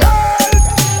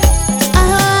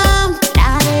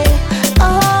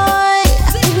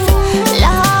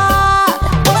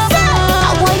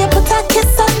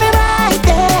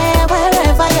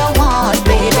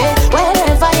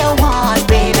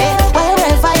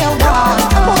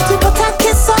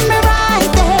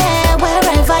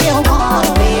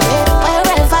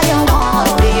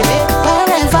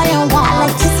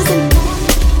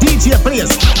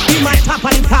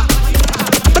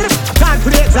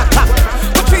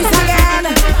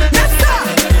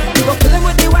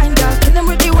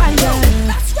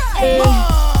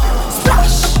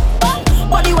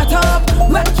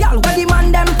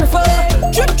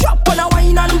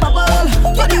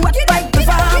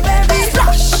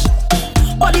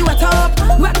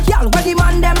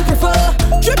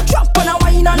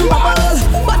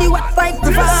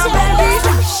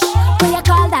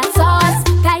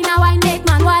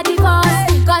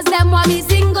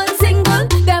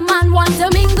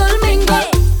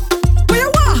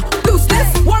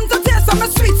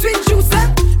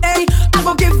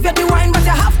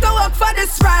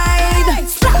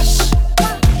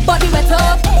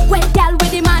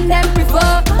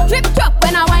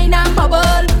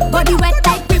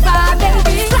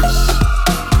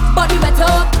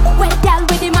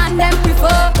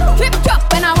 Trip drop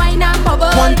when I wine and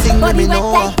bubble. One thing let me Body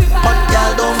know, wet like river. but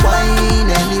y'all don't whine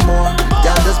anymore.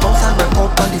 Y'all just bounce and break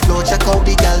out on the floor. Check out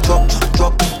the y'all drop,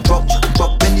 drop, drop,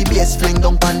 drop. When the bass fling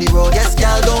down on the road. Yes,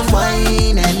 y'all don't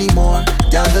whine anymore.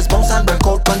 Y'all just bounce and break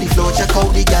out on the floor. Check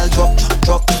out the y'all drop,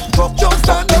 drop, drop, drop.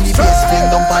 When the bass fling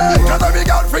down on the road. Cause we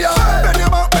got free up. Bend your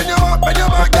back, bend your back, bend your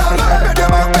back, girl. Bend your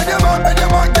back, bend your back, bend your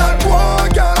back, girl. Whoa,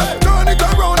 girl. Turn it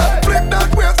around and flip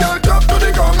that waist, girl. Drop to the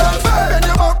ground, girl. Bend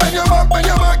your back, bend your back, bend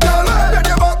your back, girl. Bend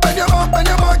your back, bend your back, bend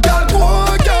your back, girl.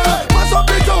 Whoa, girl. Mash up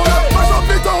the town, mash up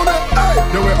the town.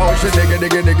 Hey. The way how she diggy,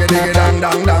 diggy, diggy, diggy, dang,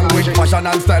 dang, dang. With fashion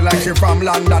and style like she from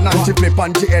London. And she flip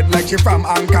on she head like she from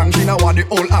Hong Kong. She know what the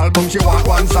whole album, she want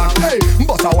one song. Hey,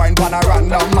 bust a wine pan a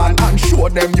random man and show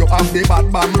them you have the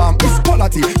bad bam bam. It's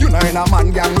quality, you know in a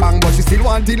man gang bang, but she still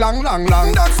want it long, long,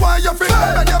 long. That's why you feel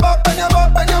bend your back, bend your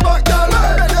back, bend your back, girl.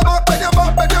 Bend your back, bend your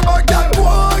back, bend your back, girl.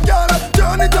 Whoa, girl,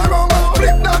 turn it around,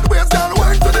 flip that waist, girl.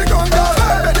 Wine to the ground, girl.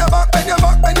 Bend your back, bend your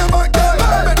back, bend your back, girl.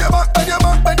 Bend your back, bend your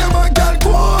back, bend your back, girl.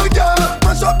 Whoa, girl,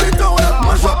 mash up the town,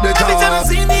 mash up the town. Every time I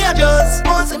see me, I just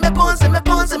pose me, pose me,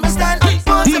 pose me, style.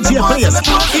 DJ Players,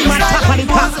 in my top of the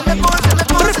top.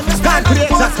 God creates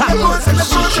a top.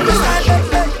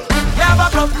 You have a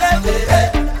problem,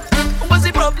 what's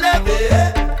the problem?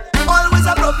 Always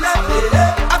a problem.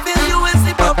 I feel you is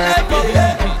the problem.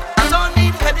 I don't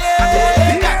need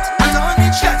headache, I don't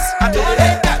need stress, I don't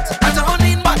need that, I don't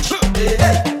need much.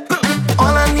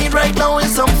 All I need right now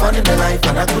is some fun in the life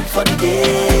and a good for the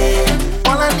day.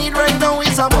 All I need right now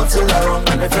is a bottle of rum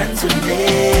and my friends with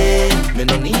me. Me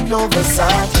no need no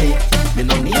Versace, me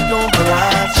no need no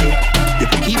Versace. You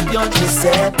can keep your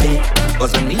Giuseppe,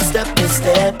 cause when me step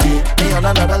it. Me on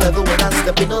another level when I'm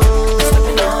stepping up.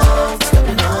 Stepping up,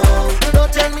 stepping up.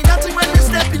 Don't tell me nothing when me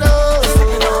stepping up.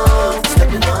 Stepping up,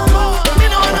 stepping up. Me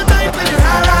no want no time for the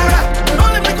rah-rah-rah. No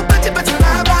let me go petty,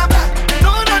 blah-blah-blah.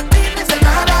 No that mean me say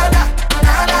nah-nah-nah,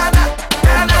 nah-nah-nah,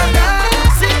 nah-nah-nah.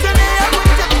 See today I'm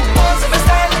going to pose my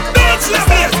style. Bitch, let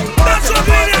me, that's what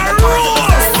we need to roll.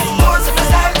 Pose my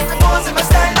style, pose my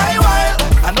style.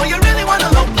 I know you really wanna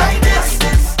look like this.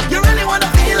 You really wanna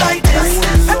feel like this.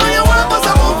 I know you want us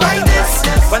to move like this.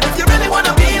 Well, if you really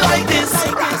wanna be like this,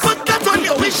 put that on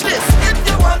your wish list. If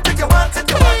you want it, you want it,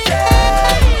 you want it.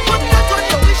 Put that on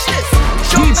your wish list.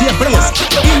 DJ Players,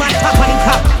 in my top of the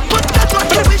top. Put that on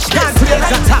your wish list. You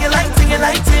lighting, you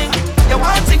lighting. You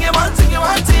wanting, you wanting, you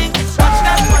wanting. Watch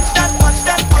that, watch that, watch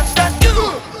that, watch that. You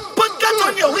put that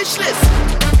on your wish list.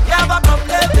 You have a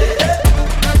problem.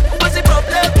 What's the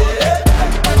problem?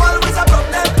 Always a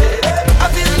problem. I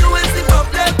feel you is the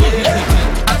problem.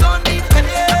 I don't need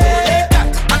headache, I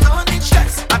don't need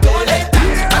stress, I don't need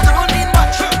that, I don't need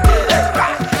much.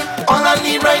 All I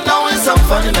need right now is some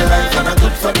fun in my life and a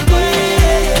good for the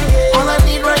day. All I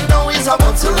need right now is a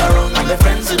bottle around and my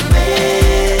friends with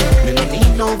me. Me no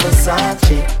need no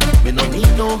Versace, me no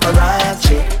need no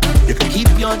Versace. You can keep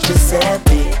your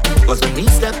Giuseppe, cause when me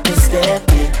step it.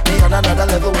 Me on another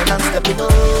level when I'm stepping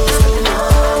up. Stepping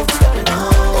up, stepping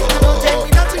up. Don't take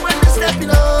me nothing when we're stepping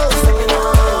up. Stepping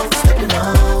up, stepping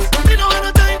up. Me no have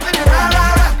no time for the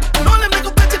rah-rah-rah. No let me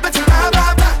go petty,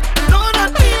 blah-blah-blah. No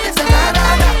not me, it's a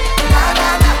nah-nah-nah,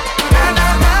 nah-nah-nah,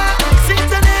 nah-nah-nah. See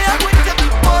today I'm going to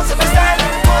pose my style,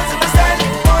 pose my style,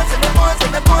 pose my style,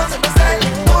 pose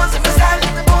my style,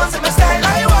 pose my style.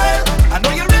 I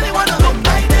know you really wanna look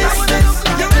like this.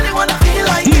 You really wanna feel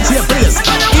like this. DJ Players,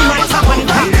 in my top of the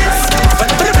top.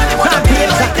 God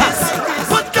creates a top.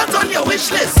 Put that on your wish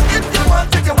list. If you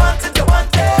want it, you want it, you want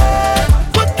it.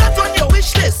 Put that on your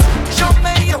wish list. Show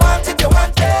me you want it, you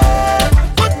want it.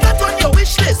 Put that on your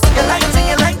wish list. You lighting,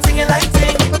 you lighting, you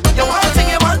lighting. You wanting,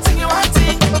 you wanting, you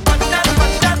wanting. Watch that,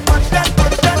 watch that, watch that,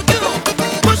 watch that. You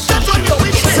push that on your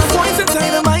wish list. Some voice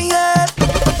inside of my head.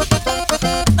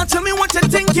 Now tell me what you're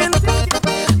thinking.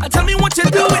 Tell me what you're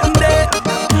doing there.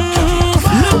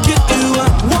 Look at you,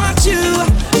 watch you.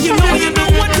 You know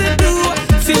what to do.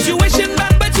 Situation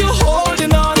bad, but you're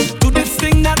holding on to this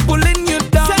thing that pulling you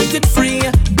down. Set it free,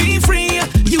 be free.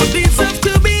 You deserve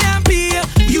to be happy.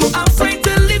 You are afraid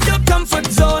to leave your comfort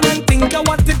zone and think of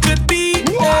what it could be.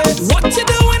 What you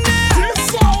doing there?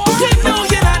 You know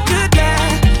you're not good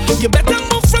there. You better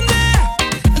move from there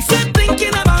and start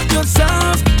thinking about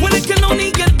yourself. Well, it can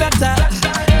only get better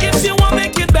if you want to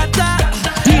make it better.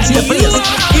 DJ Players,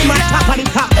 in my top of the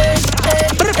top.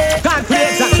 God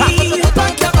creates a top.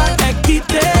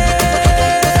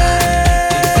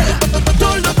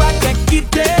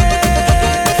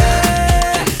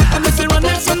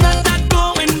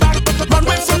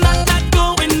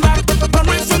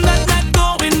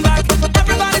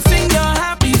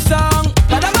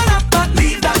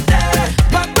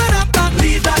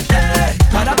 Leave that there.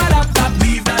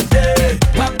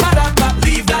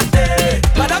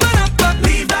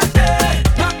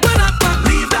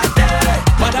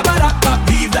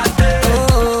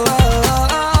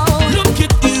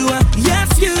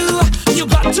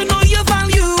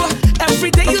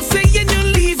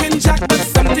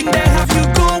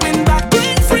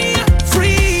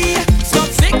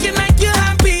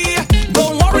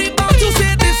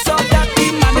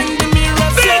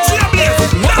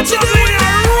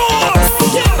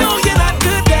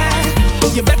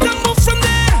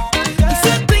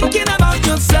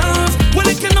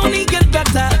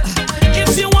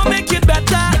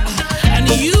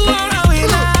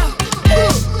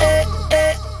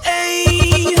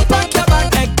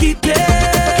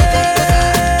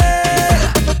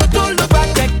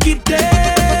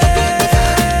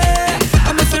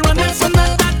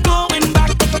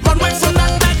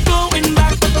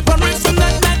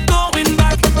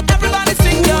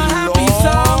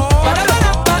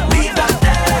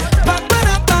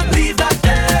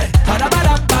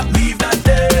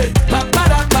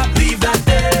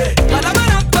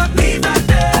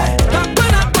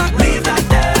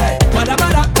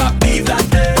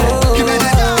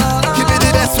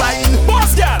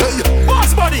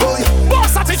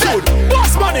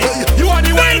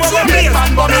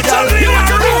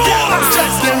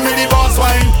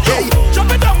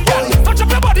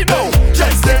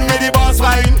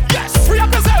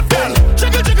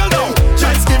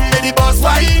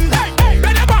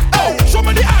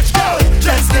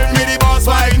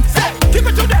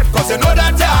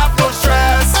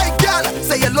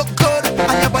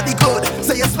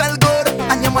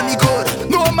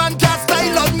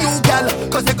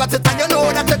 Cause you got it and you know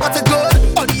that you got it good.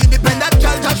 Only independent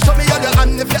girl, just show me your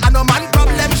hand. If you have no man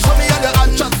problem, show me your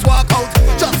hand. Just walk out,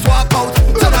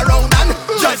 turn around and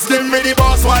just give me the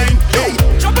boss wine. Hey,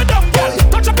 drop it down, girl,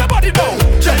 touch up your body now.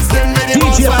 Just give me the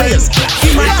boss wine.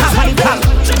 Give my top and pal.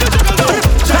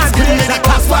 Just give me the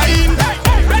boss wine.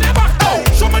 Hey, ready back now,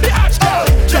 show me the arch, girl.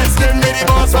 Just give me the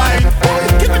boss wine.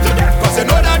 Give it to them, cause you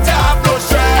know that you have no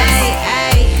stress.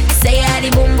 Hey, say I had the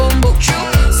boom boom boom.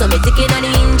 So me ticking on the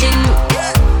engine.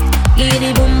 Give me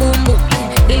the boom boom boom.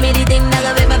 Give me the thing that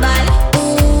go make my ball.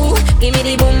 Ooh, give me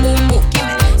the boom boom boom.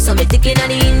 So me ticking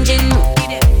on the engine.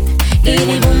 Give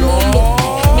me the boom boom boom.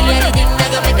 Me and the thing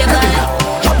that go make my ball.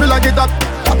 Drop it like it up,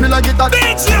 drop it like it up.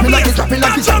 Drop it like it, drop it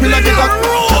like it, drop it like it up.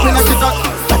 Drop it like it up,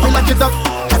 drop it like it up.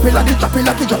 Drop it like it, drop it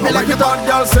like it, drop it like it. Bad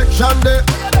girl section there.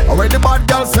 Away the bad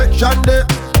girl section there.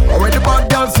 Away the bad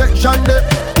girl section there.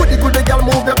 Goody girl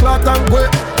move your cloth and go.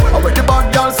 Away the bad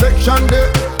girl section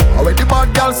there. Away the bad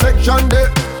girl section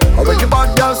there. Away the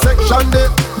bad girl section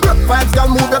there. Vibes girl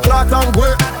move your cloth and go.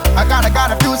 I got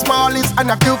a few smallies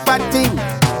and a few fat things.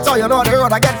 So you know the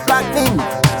road I get flattening.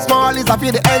 Smallies I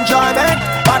feel the enjoyment.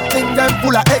 Fat thing them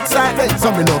full of excitement. So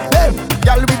me know them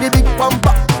girl with the big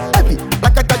bumper. Heavy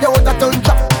like a Toyota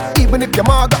Tundra. Even if your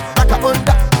mother like a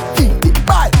Honda. Keep it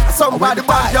by somebody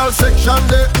bad girl section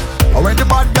there. Away the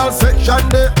bad girl section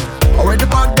there. Away the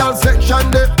bad girl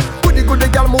section there. Goody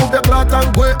girl move your cloth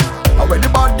and go. Away the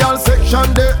bad girl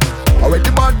section there. Away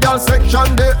the bad girl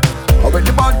section there. Away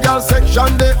the bad girl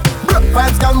section there.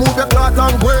 Vibes girl move your cloth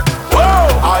and go.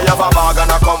 I have a bag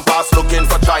and a compass looking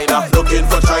for China, looking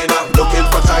for China, looking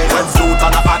for China. Red suit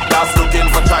and a atlas looking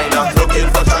for China, looking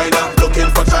for China,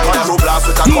 looking for China. Control blast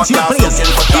with a cutlass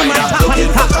looking for China,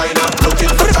 looking for China,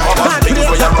 looking for China. How much things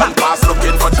where you run past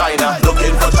looking for China,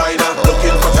 looking for China,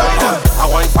 looking for China. I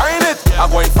go and find it, I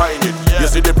go and find it. You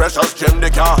see the precious gem,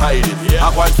 they can't hide it. I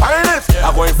go and find it,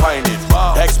 I go and find it.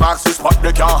 X-Max is what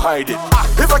they can't hide it.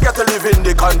 If I get to live in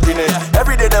the continent,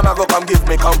 every day them I go come give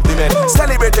me compliment.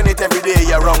 Celebrating it every day,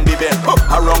 you wrong the bend,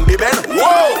 around the bend.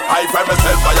 Whoa! I find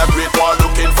myself by a great wall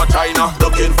looking for China,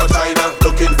 looking for China,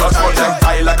 looking for China.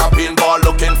 Projectile like a pinball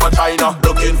looking for China,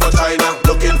 looking for China,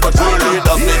 looking for China.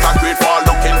 Leaders make a great wall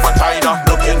looking for China,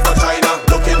 looking for China,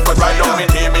 looking for China. Don't me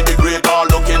name in the great wall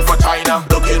looking for China,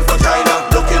 looking for China,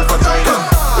 looking for China.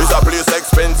 It's a place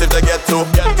expensive to get to,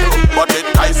 but it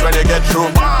nice when you get through.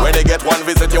 When you get one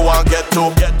visit you won't get to,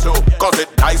 cause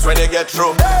it nice when you get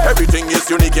through. Everything is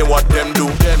unique in what them do.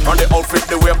 From the outfit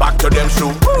they wear back to them shoe.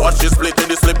 Watch you split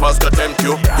in the slippers to tempt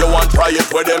you. You want try it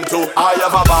with them too. I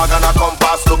have a bag and a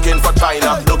compass looking for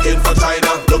China, looking for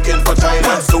China, looking for China.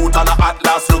 Red suit and a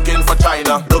atlas looking for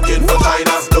China, looking for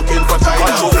China, looking for China.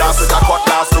 Control blast with a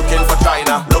cutlass looking for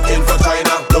China, looking for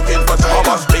China, looking for China. How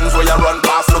much things where you run